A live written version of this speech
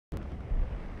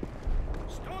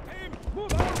Stop him!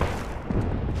 Move on!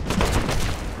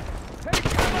 Take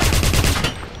cover!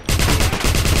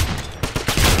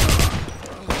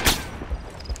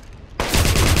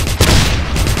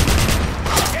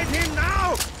 Get him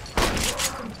now!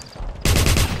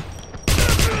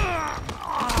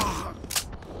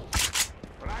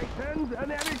 Frightened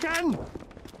American!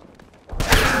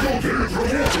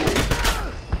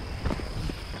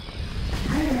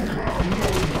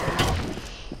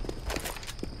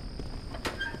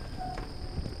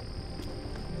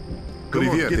 Come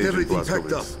on, get everything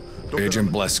packed up.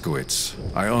 Agent Blazkowicz,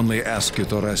 I only ask you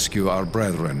to rescue our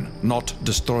brethren, not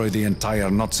destroy the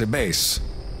entire Nazi base.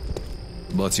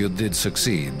 But you did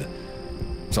succeed,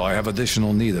 so I have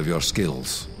additional need of your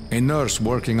skills. A nurse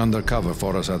working undercover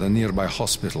for us at a nearby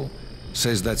hospital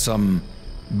says that some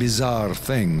bizarre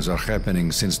things are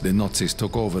happening since the Nazis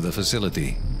took over the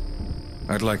facility.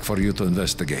 I'd like for you to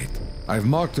investigate. I've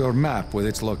marked your map with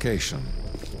its location.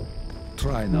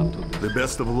 Try not to... The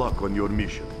best of luck on your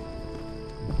mission.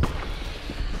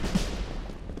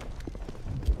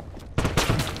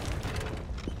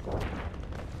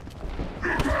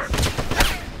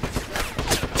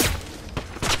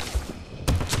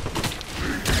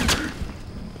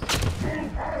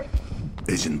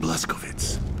 Agent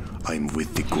Blazkowicz, I'm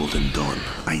with the Golden Dawn.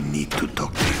 I need to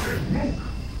talk to you.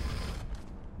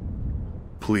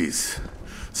 Please,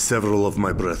 several of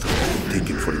my brethren have been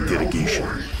taken for interrogation.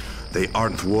 They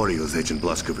aren't warriors, Agent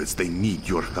Blazkowicz. They need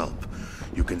your help.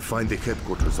 You can find the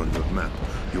headquarters on your map.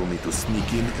 You'll need to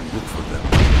sneak in and look for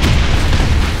them.